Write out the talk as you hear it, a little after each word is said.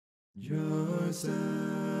Just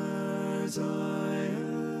as I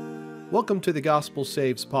am. Welcome to the Gospel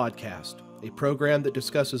Saves podcast, a program that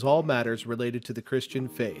discusses all matters related to the Christian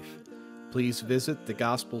faith. Please visit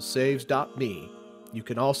thegospelsaves.me. You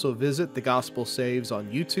can also visit The Gospel Saves on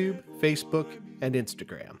YouTube, Facebook, and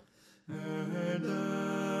Instagram. And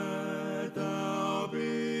that thou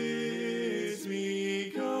bidst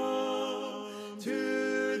me come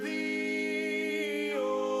to thee,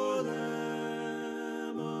 O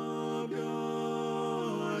Lamb of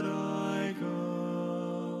God, I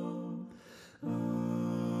come.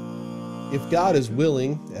 If God is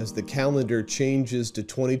willing, as the calendar changes to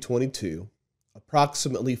 2022,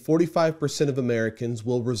 approximately 45% of Americans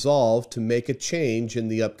will resolve to make a change in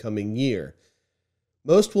the upcoming year.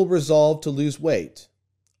 Most will resolve to lose weight.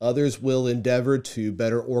 Others will endeavor to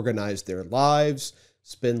better organize their lives,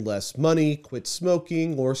 spend less money, quit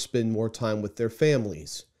smoking, or spend more time with their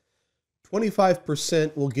families.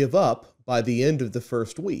 25% will give up by the end of the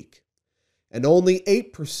first week, and only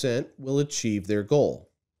 8% will achieve their goal.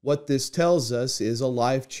 What this tells us is a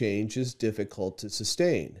life change is difficult to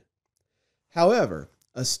sustain. However,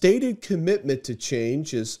 a stated commitment to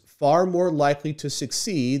change is far more likely to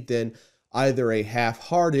succeed than either a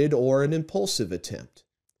half-hearted or an impulsive attempt.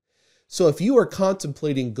 So if you are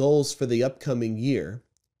contemplating goals for the upcoming year,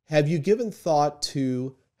 have you given thought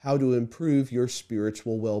to how to improve your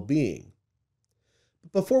spiritual well-being?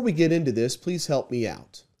 Before we get into this, please help me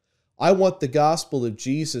out. I want the gospel of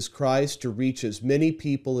Jesus Christ to reach as many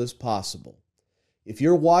people as possible. If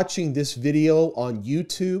you're watching this video on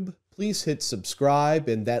YouTube, please hit subscribe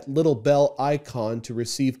and that little bell icon to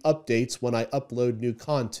receive updates when I upload new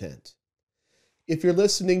content. If you're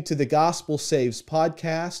listening to the Gospel Saves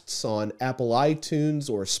podcasts on Apple iTunes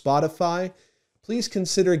or Spotify, please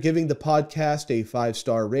consider giving the podcast a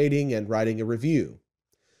 5-star rating and writing a review.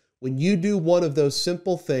 When you do one of those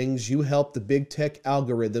simple things, you help the big tech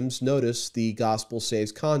algorithms notice the Gospel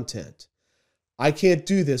Saves content. I can't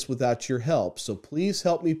do this without your help, so please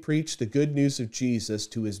help me preach the good news of Jesus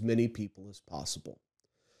to as many people as possible.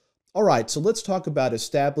 All right, so let's talk about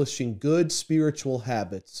establishing good spiritual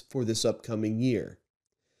habits for this upcoming year.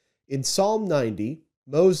 In Psalm 90,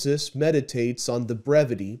 Moses meditates on the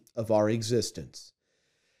brevity of our existence.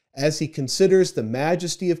 As he considers the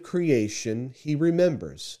majesty of creation, he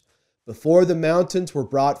remembers, before the mountains were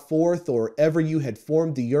brought forth, or ever you had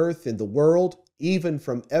formed the earth and the world, even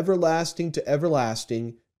from everlasting to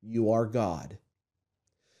everlasting, you are God.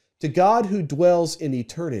 To God who dwells in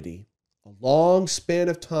eternity, a long span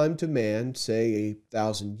of time to man, say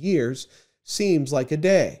 1,000 years, seems like a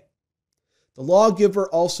day. The Lawgiver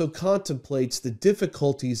also contemplates the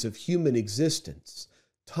difficulties of human existence.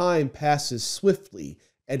 Time passes swiftly,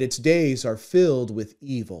 and its days are filled with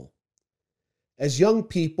evil. As young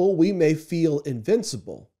people, we may feel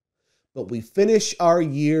invincible, but we finish our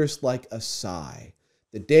years like a sigh.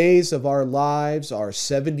 The days of our lives are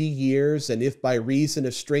 70 years, and if by reason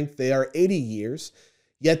of strength they are 80 years,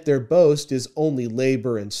 yet their boast is only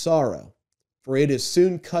labor and sorrow, for it is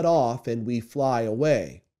soon cut off and we fly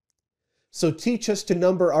away. So teach us to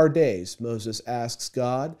number our days, Moses asks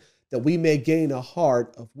God, that we may gain a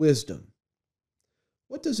heart of wisdom.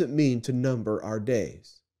 What does it mean to number our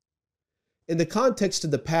days? In the context of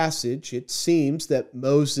the passage, it seems that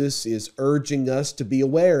Moses is urging us to be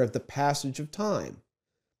aware of the passage of time.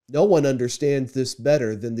 No one understands this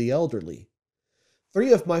better than the elderly.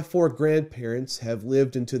 3 of my 4 grandparents have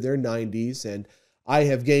lived into their 90s, and I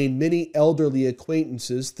have gained many elderly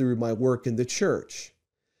acquaintances through my work in the church.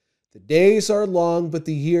 The days are long, but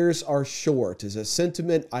the years are short, is a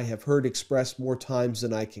sentiment I have heard expressed more times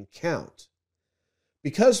than I can count.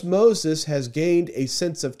 Because Moses has gained a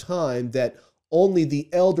sense of time that only the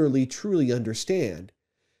elderly truly understand,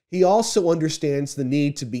 he also understands the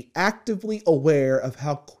need to be actively aware of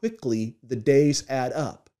how quickly the days add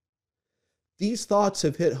up. These thoughts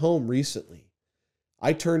have hit home recently.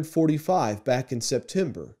 I turned 45 back in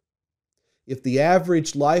September. If the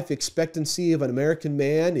average life expectancy of an American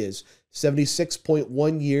man is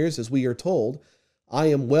 76.1 years, as we are told, I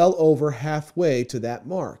am well over halfway to that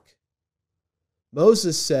mark.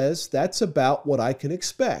 Moses says that's about what I can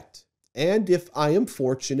expect, and if I am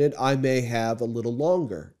fortunate, I may have a little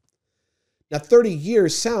longer. Now, 30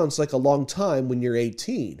 years sounds like a long time when you're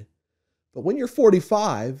 18, but when you're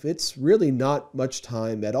 45, it's really not much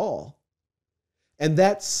time at all. And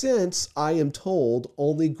that sense, I am told,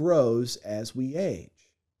 only grows as we age.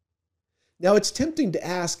 Now, it's tempting to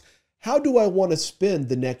ask, how do I want to spend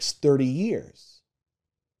the next 30 years?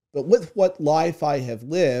 But with what life I have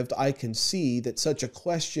lived, I can see that such a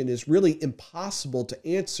question is really impossible to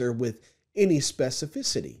answer with any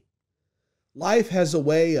specificity. Life has a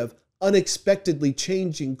way of unexpectedly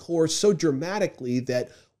changing course so dramatically that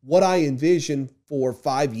what I envision for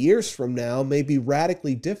 5 years from now may be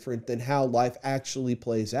radically different than how life actually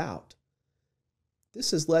plays out.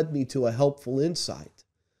 This has led me to a helpful insight.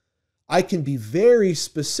 I can be very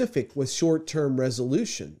specific with short-term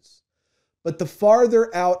resolutions, but the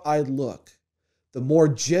farther out I look, the more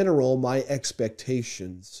general my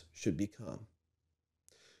expectations should become.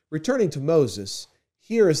 Returning to Moses,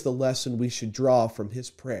 here is the lesson we should draw from his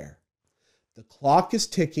prayer. The clock is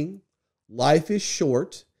ticking, life is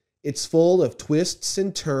short, it's full of twists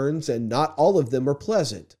and turns, and not all of them are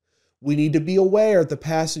pleasant. We need to be aware of the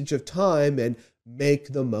passage of time and make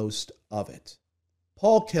the most of it.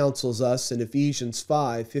 Paul counsels us in Ephesians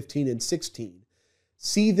 5:15 and 16.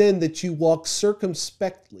 See then that you walk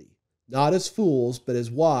circumspectly, not as fools, but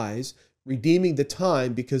as wise, redeeming the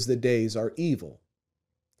time because the days are evil.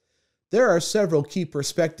 There are several key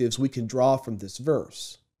perspectives we can draw from this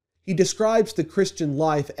verse. He describes the Christian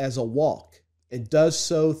life as a walk, and does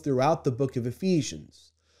so throughout the book of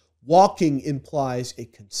Ephesians. Walking implies a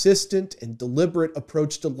consistent and deliberate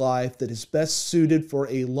approach to life that is best suited for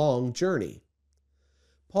a long journey.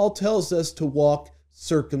 Paul tells us to walk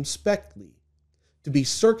circumspectly. To be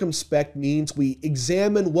circumspect means we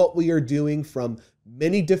examine what we are doing from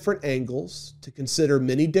many different angles, to consider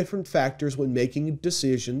many different factors when making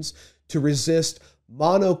decisions, to resist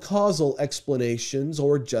monocausal explanations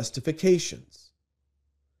or justifications.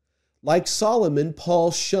 Like Solomon,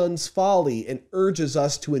 Paul shuns folly and urges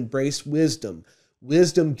us to embrace wisdom,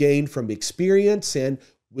 wisdom gained from experience and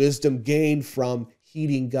wisdom gained from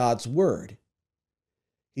heeding God's word.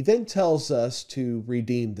 He then tells us to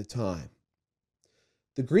redeem the time.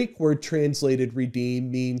 The Greek word translated redeem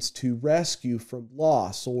means to rescue from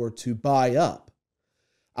loss or to buy up.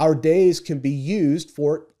 Our days can be used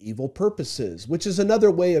for evil purposes, which is another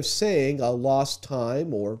way of saying a lost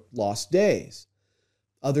time or lost days.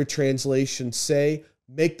 Other translations say,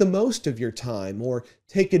 make the most of your time or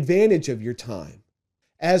take advantage of your time.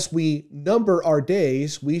 As we number our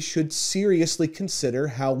days, we should seriously consider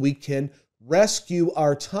how we can rescue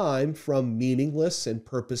our time from meaningless and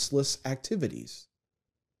purposeless activities.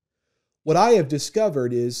 What I have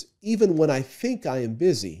discovered is, even when I think I am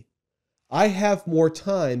busy, I have more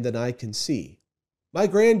time than I can see. My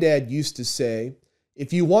granddad used to say,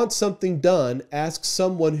 if you want something done, ask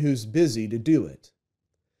someone who's busy to do it.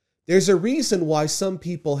 There's a reason why some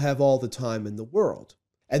people have all the time in the world.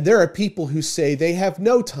 And there are people who say they have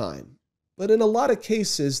no time. But in a lot of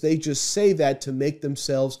cases, they just say that to make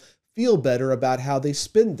themselves feel better about how they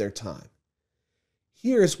spend their time.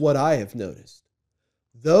 Here's what I have noticed.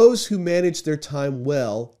 Those who manage their time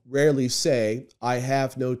well rarely say, I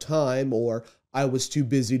have no time, or I was too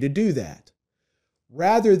busy to do that.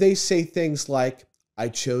 Rather, they say things like, I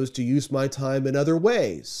chose to use my time in other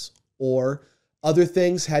ways, or other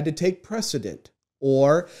things had to take precedent,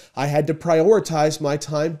 or I had to prioritize my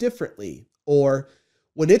time differently, or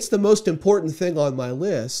when it's the most important thing on my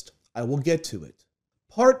list, I will get to it.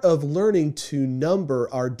 Part of learning to number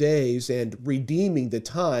our days and redeeming the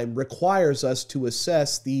time requires us to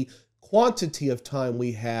assess the quantity of time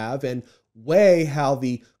we have and weigh how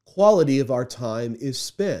the quality of our time is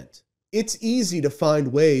spent. It's easy to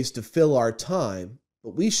find ways to fill our time,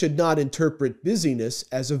 but we should not interpret busyness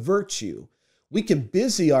as a virtue. We can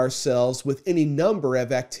busy ourselves with any number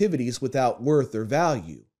of activities without worth or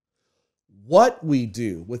value. What we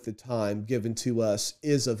do with the time given to us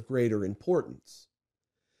is of greater importance.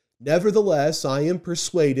 Nevertheless, I am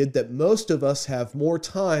persuaded that most of us have more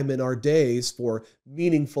time in our days for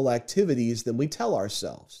meaningful activities than we tell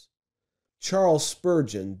ourselves. Charles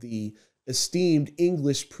Spurgeon, the esteemed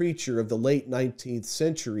English preacher of the late 19th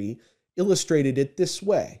century, illustrated it this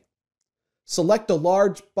way. Select a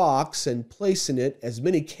large box and place in it as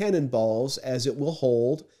many cannonballs as it will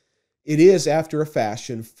hold. It is, after a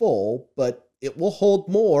fashion, full, but it will hold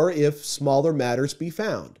more if smaller matters be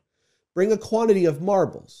found. Bring a quantity of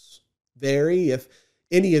marbles. Vary if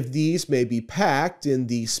any of these may be packed in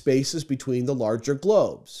the spaces between the larger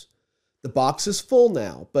globes. The box is full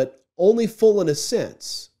now, but only full in a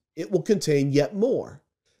sense. It will contain yet more.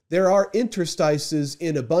 There are interstices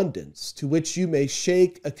in abundance, to which you may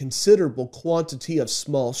shake a considerable quantity of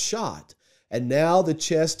small shot, and now the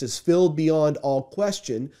chest is filled beyond all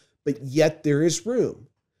question, but yet there is room.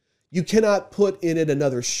 You cannot put in it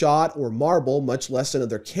another shot or marble, much less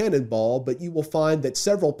another cannonball, but you will find that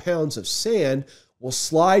several pounds of sand will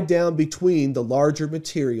slide down between the larger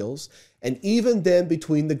materials, and even then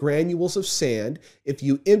between the granules of sand, if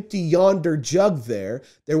you empty yonder jug there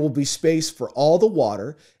will be space for all the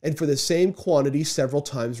water, and for the same quantity several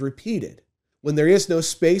times repeated. When there is no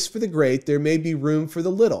space for the great, there may be room for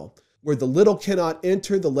the little. Where the little cannot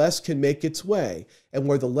enter, the less can make its way. And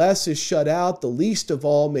where the less is shut out, the least of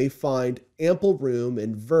all may find ample room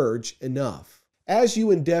and verge enough. As you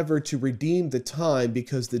endeavor to redeem the time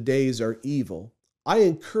because the days are evil, I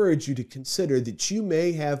encourage you to consider that you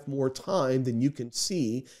may have more time than you can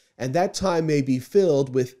see, and that time may be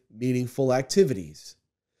filled with meaningful activities.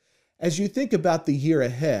 As you think about the year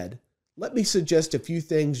ahead, let me suggest a few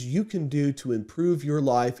things you can do to improve your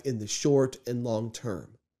life in the short and long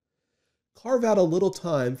term. Carve out a little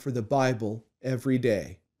time for the Bible every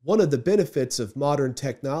day. One of the benefits of modern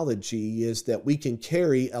technology is that we can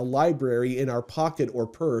carry a library in our pocket or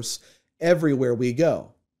purse everywhere we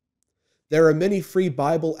go. There are many free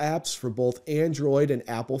Bible apps for both Android and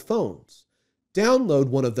Apple phones. Download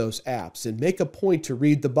one of those apps and make a point to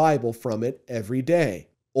read the Bible from it every day.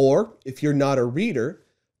 Or, if you're not a reader,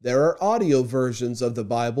 there are audio versions of the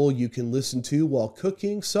Bible you can listen to while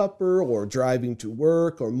cooking supper or driving to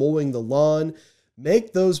work or mowing the lawn.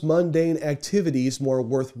 Make those mundane activities more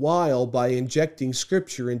worthwhile by injecting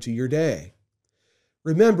Scripture into your day.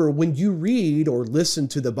 Remember, when you read or listen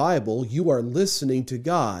to the Bible, you are listening to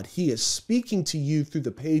God. He is speaking to you through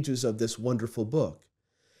the pages of this wonderful book.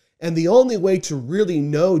 And the only way to really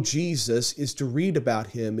know Jesus is to read about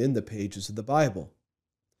Him in the pages of the Bible.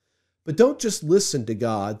 But don't just listen to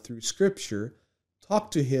God through Scripture, talk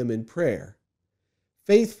to Him in prayer.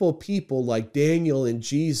 Faithful people like Daniel and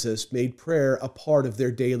Jesus made prayer a part of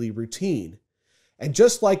their daily routine. And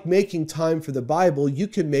just like making time for the Bible, you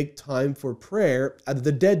can make time for prayer out of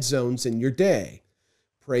the dead zones in your day.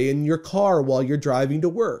 Pray in your car while you're driving to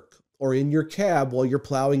work, or in your cab while you're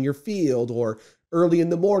plowing your field, or early in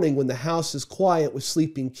the morning when the house is quiet with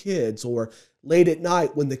sleeping kids, or late at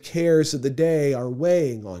night when the cares of the day are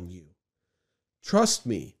weighing on you. Trust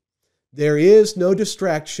me, there is no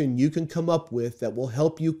distraction you can come up with that will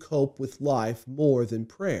help you cope with life more than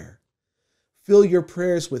prayer. Fill your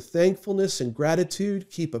prayers with thankfulness and gratitude.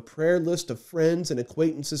 Keep a prayer list of friends and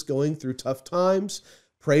acquaintances going through tough times.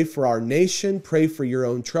 Pray for our nation. Pray for your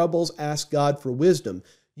own troubles. Ask God for wisdom.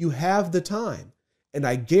 You have the time, and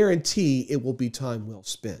I guarantee it will be time well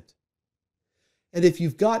spent. And if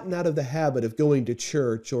you've gotten out of the habit of going to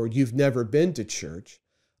church or you've never been to church,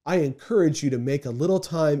 I encourage you to make a little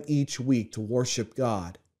time each week to worship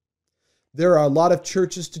God. There are a lot of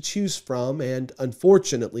churches to choose from, and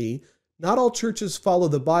unfortunately, not all churches follow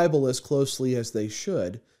the Bible as closely as they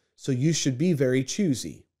should, so you should be very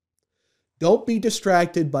choosy. Don't be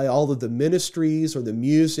distracted by all of the ministries or the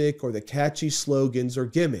music or the catchy slogans or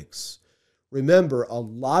gimmicks. Remember, a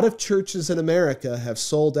lot of churches in America have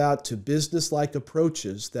sold out to business-like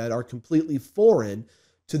approaches that are completely foreign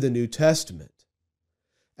to the New Testament.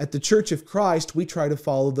 At the Church of Christ, we try to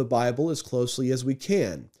follow the Bible as closely as we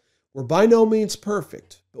can. We're by no means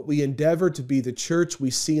perfect, but we endeavor to be the church we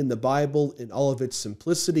see in the Bible in all of its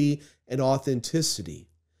simplicity and authenticity.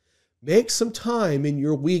 Make some time in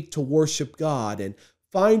your week to worship God and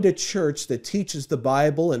find a church that teaches the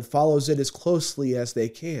Bible and follows it as closely as they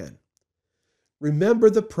can. Remember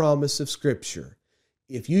the promise of Scripture.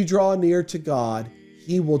 If you draw near to God,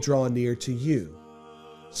 He will draw near to you.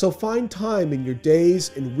 So find time in your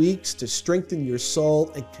days and weeks to strengthen your soul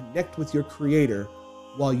and connect with your Creator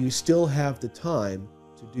while you still have the time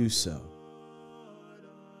to do so.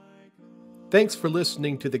 Thanks for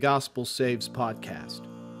listening to the Gospel Saves podcast.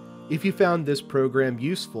 If you found this program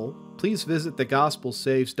useful, please visit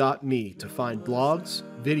thegospelsaves.me to find blogs,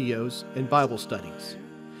 videos, and Bible studies.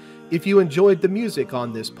 If you enjoyed the music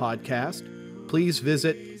on this podcast, please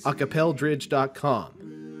visit acapeldridge.com.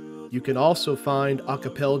 You can also find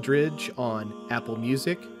Acapeldridge on Apple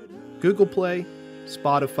Music, Google Play,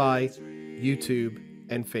 Spotify, YouTube,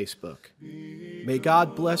 and Facebook. May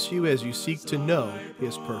God bless you as you seek to know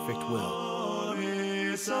His perfect will.